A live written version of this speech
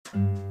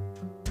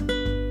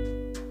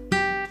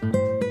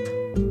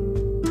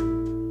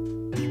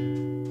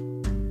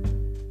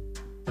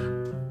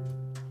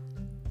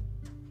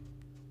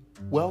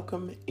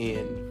Welcome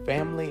in,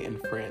 family and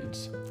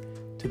friends,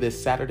 to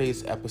this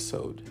Saturday's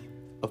episode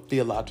of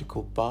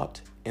Theological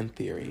Thought and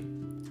Theory.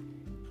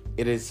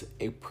 It is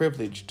a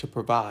privilege to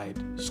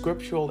provide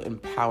scriptural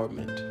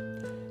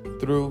empowerment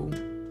through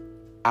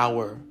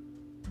our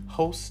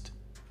host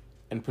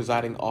and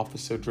presiding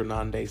officer,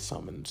 Drenande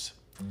Summons.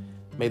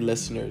 May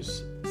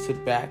listeners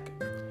sit back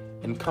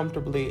and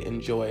comfortably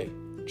enjoy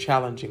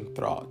challenging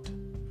thought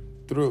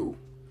through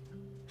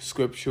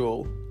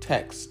scriptural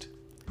text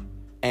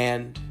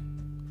and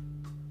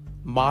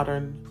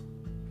modern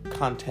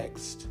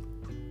context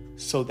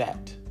so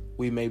that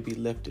we may be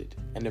lifted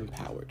and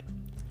empowered.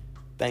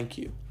 Thank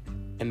you,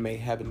 and may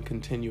heaven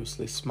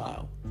continuously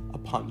smile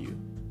upon you.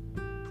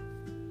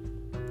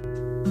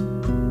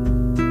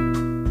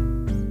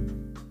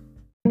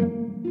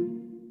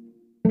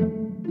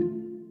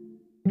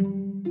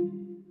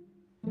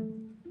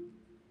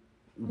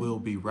 We'll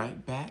be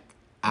right back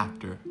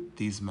after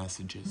these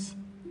messages.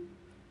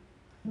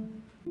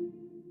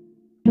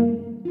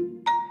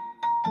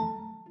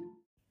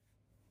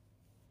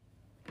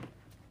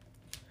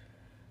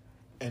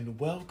 And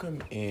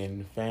welcome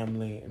in,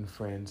 family and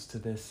friends, to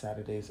this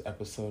Saturday's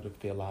episode of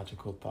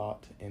Theological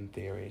Thought and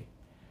Theory.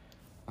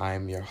 I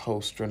am your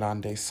host,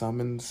 Drenande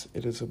Summons.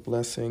 It is a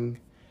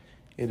blessing.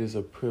 It is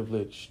a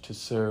privilege to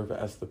serve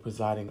as the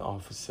presiding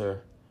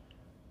officer,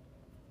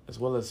 as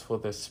well as for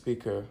the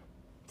speaker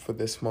for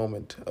this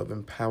moment of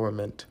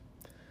empowerment.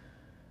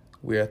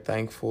 We are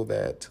thankful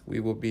that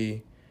we will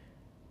be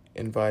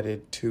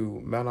invited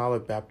to Mount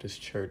Olive Baptist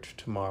Church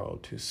tomorrow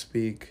to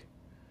speak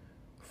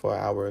for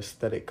our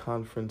aesthetic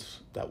conference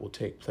that will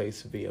take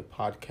place via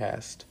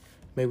podcast.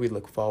 May we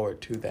look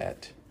forward to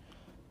that.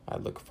 I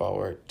look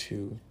forward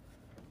to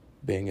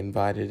being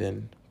invited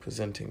and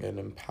presenting an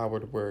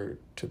empowered word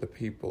to the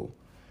people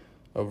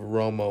of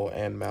Romo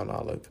and Mount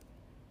Olive.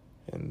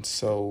 And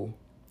so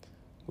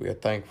we are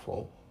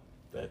thankful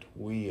that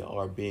we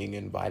are being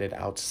invited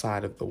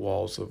outside of the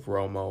walls of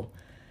Romo.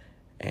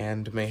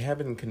 And may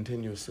heaven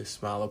continuously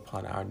smile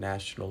upon our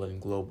national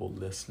and global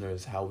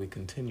listeners, how we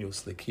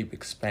continuously keep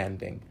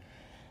expanding.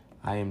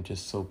 I am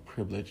just so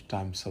privileged.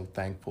 I'm so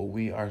thankful.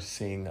 We are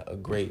seeing a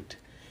great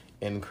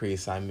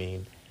increase.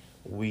 The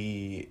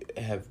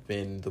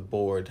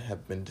board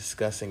have been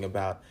discussing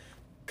about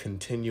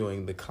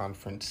continuing the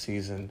conference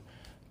season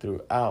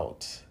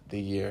throughout the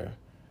year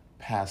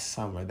past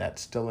summer.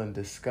 That's still in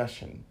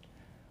discussion,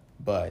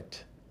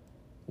 but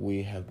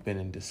we have been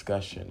in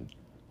discussion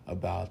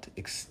about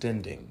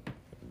extending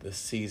the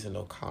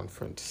seasonal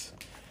conference,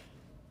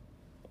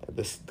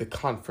 the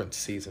conference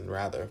season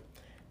rather,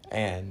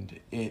 and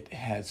it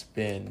has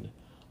been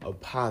a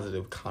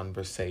positive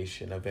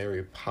conversation, a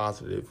very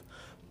positive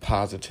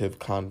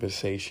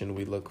conversation.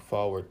 We look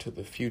forward to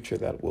the future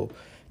that will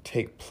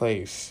take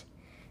place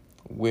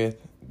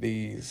with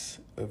these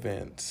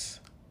events.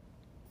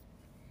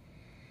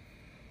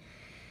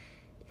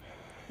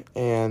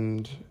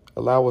 And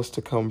allow us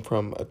to come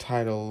from a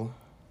title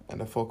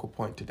and a focal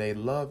point today,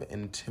 Love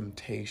and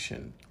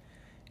Temptation.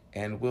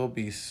 And we'll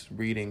be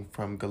reading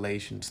from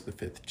Galatians, the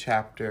 5th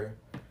chapter,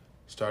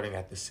 starting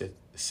at the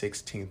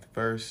 16th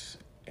verse,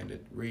 and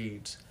it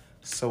reads,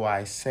 "So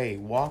I say,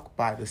 walk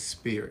by the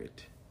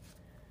Spirit,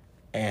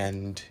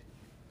 and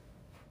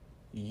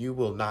you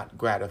will not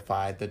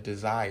gratify the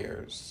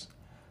desires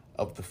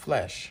of the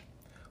flesh.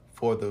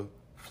 For the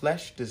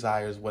flesh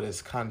desires what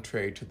is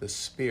contrary to the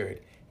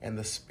Spirit, and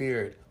the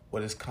Spirit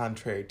what is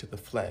contrary to the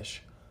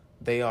flesh.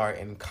 They are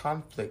in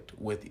conflict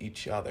with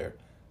each other,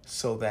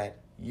 so that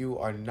you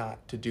are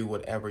not to do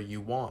whatever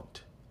you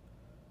want.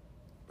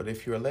 But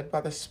if you are led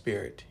by the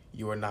Spirit,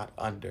 you are not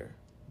under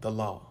the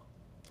law."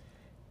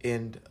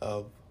 End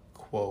of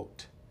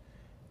quote.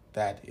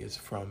 That is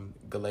from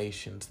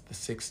Galatians, the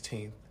 5th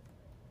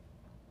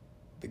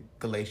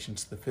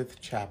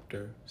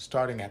chapter,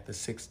 starting at the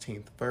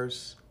 16th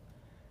verse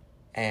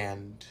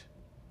and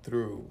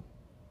through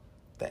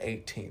the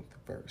 18th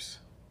verse.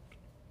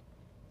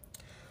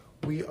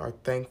 We are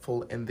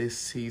thankful in this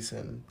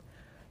season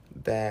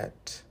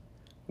that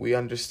we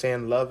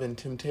understand love and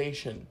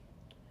temptation.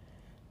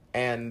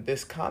 And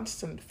this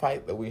constant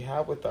fight that we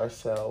have with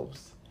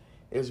ourselves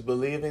is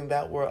believing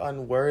that we're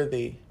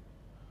unworthy,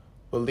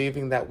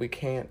 believing that we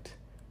can't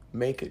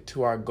make it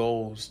to our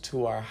goals,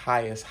 to our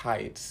highest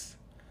heights,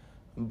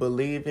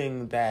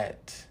 believing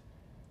that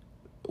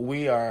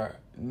we are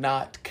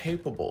not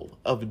capable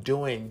of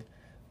doing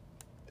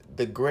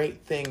the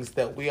great things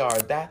that we are.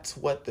 That's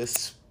what the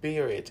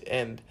Spirit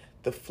and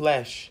the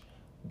flesh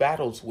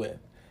battles with.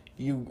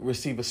 You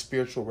receive a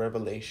spiritual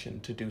revelation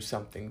to do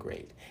something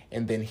great,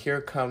 and then here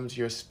comes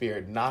your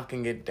spirit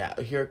knocking it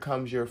down. Here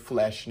comes your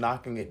flesh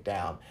knocking it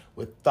down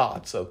with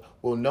thoughts of,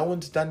 well, no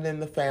one's done it in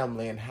the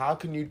family, and how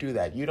can you do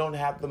that? You don't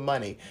have the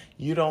money.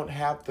 You don't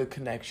have the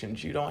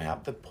connections. You don't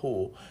have the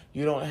pull.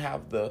 You don't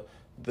have the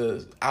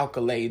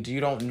accolades.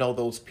 You don't know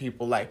those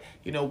people.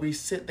 We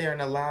sit there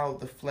and allow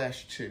the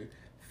flesh to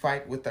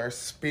fight with our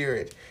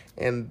spirit,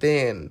 and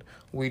then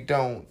we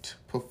don't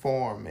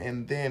perform,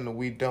 and then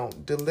we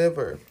don't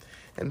deliver.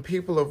 And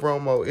people of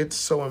Romo, it's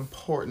so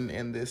important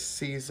in this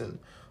season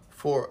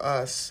for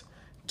us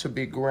to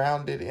be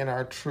grounded in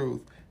our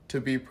truth,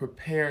 to be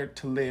prepared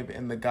to live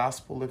in the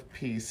gospel of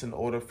peace in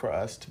order for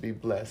us to be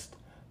blessed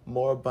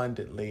more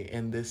abundantly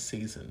in this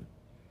season.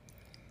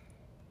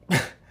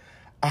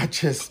 I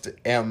just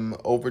am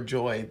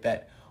overjoyed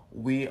that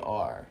we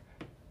are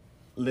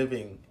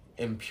living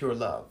in pure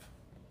love.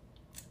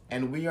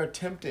 And we are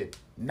tempted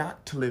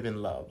not to live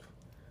in love.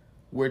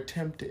 We're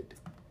tempted.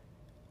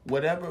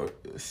 Whatever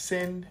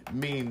sin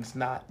means,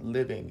 not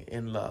living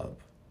in love,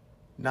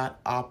 not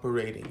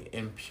operating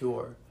in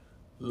pure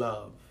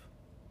love.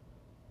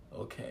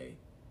 Okay?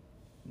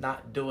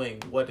 Not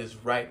doing what is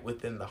right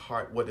within the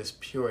heart, what is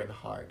pure in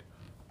heart.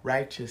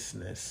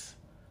 Righteousness.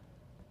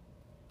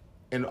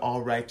 And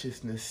all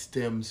righteousness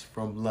stems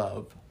from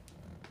love.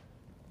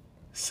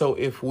 So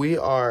if we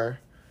are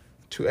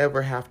to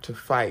ever have to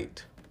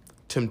fight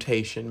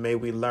temptation, may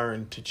we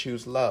learn to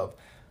choose love.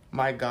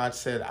 My God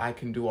said, I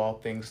can do all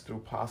things through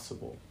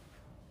possible.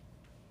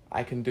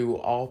 I can do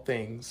all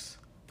things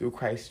through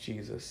Christ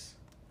Jesus.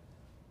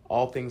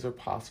 All things are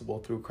possible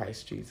through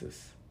Christ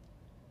Jesus.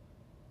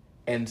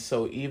 And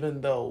so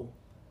even though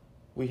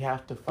we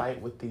have to fight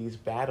with these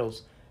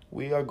battles,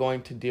 we are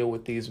going to deal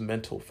with these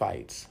mental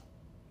fights.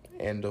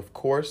 And of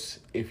course,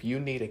 if you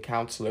need a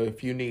counselor,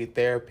 if you need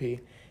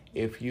therapy,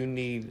 if you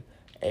need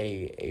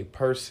a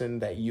person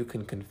that you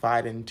can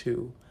confide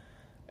into,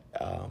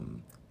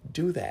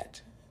 do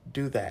that.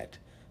 Do that.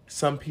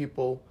 Some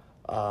people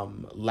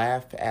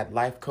laugh at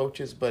life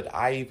coaches, but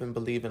I even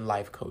believe in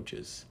life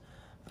coaches.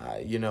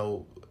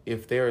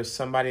 If there is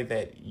somebody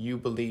that you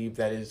believe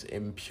that is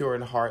impure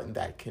in heart and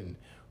that can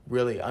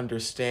really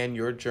understand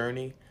your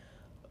journey,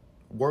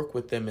 work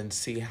with them and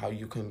see how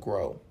you can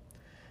grow.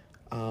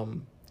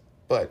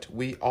 But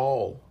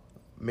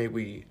may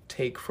we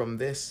take from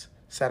this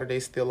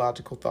Saturday's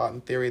theological thought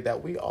and theory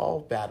that we all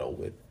battle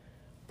with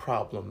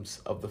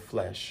problems of the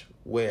flesh,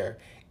 where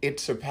it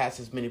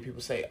surpasses many people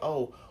say,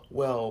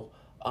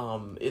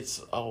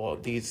 it's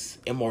these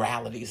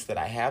immoralities that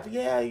I have.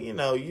 Yeah,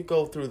 you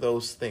go through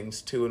those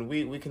things too, and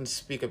we can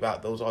speak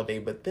about those all day.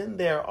 But then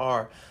there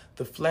are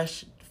the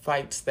flesh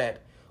fights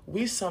that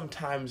we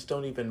sometimes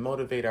don't even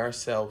motivate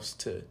ourselves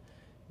to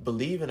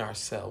believe in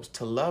ourselves,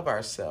 to love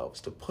ourselves,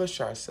 to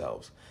push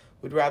ourselves.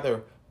 We'd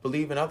rather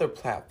believe in other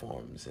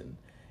platforms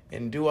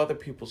and do other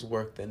people's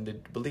work than to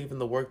believe in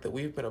the work that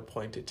we've been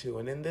appointed to.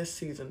 And in this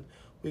season,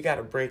 we got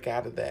to break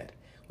out of that.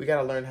 We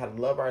got to learn how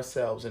to love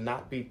ourselves and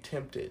not be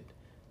tempted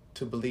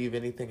to believe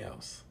anything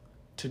else,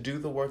 to do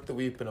the work that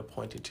we've been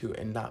appointed to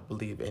and not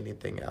believe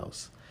anything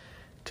else,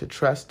 to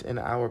trust in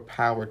our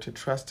power, to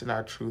trust in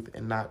our truth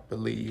and not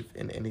believe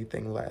in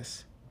anything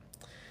less,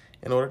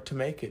 in order to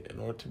make it, in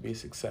order to be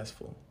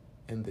successful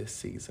in this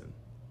season.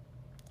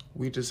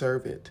 We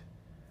deserve it.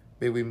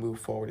 May we move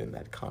forward in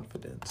that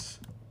confidence.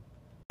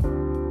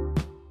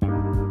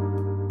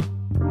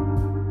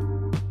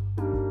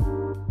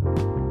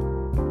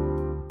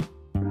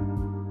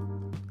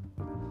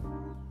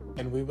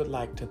 And we would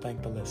like to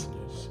thank the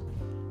listeners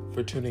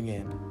for tuning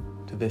in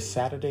to this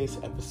Saturday's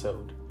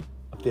episode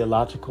of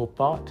Theological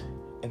Thought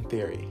and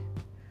Theory.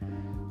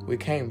 We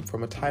came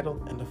from a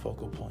title and a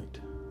focal point: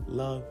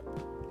 love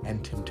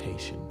and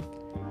temptation.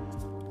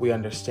 We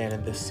understand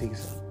in this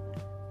season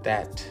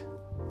that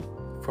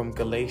from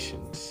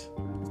Galatians,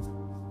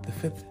 the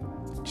 5th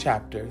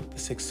chapter, the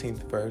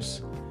 16th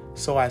verse,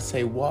 so I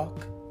say,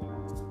 walk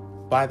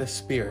by the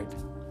Spirit,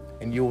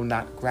 and you will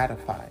not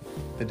gratify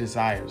the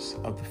desires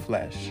of the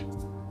flesh.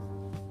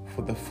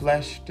 For the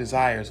flesh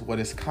desires what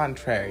is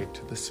contrary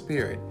to the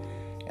Spirit,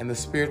 and the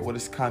Spirit what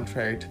is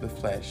contrary to the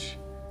flesh.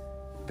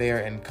 They are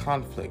in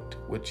conflict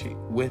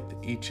with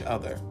each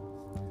other,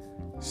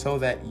 so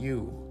that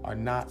you are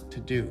not to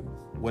do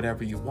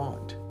whatever you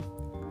want.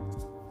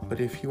 But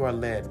if you are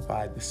led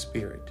by the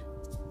Spirit,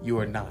 you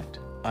are not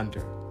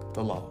under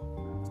the law.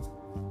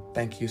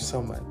 Thank you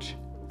so much.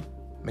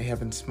 May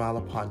heaven smile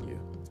upon you.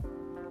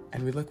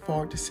 And we look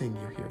forward to seeing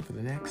you here for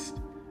the next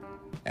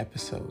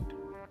episode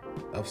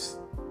of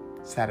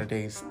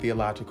Saturday's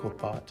Theological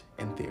Thought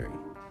and Theory.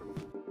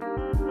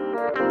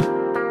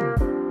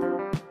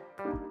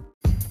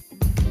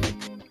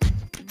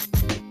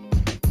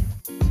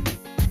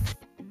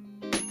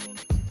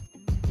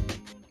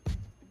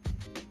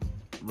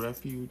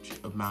 Refuge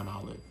of Mount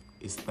Olive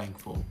is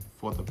thankful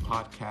for the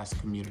podcast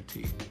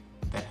community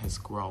that has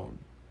grown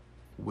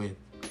with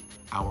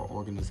our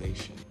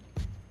organization.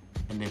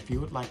 And if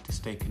you would like to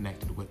stay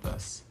connected with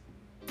us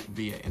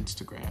via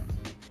Instagram,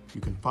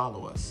 you can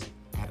follow us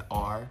at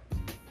r.o.m.o_.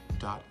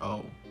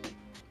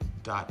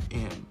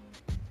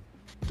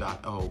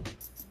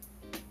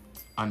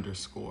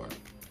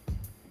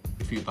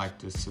 If you'd like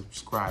to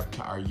subscribe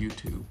to our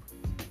YouTube,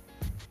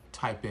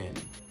 type in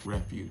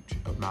Refuge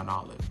of Mount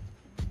Olive.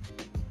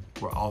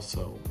 We're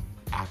also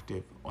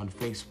active on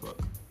Facebook,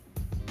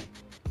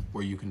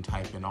 where you can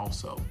type in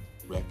also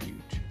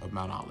Refuge of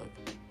Mount Olive.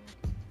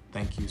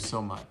 Thank you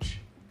so much,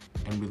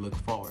 and we look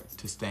forward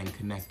to staying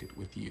connected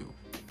with you.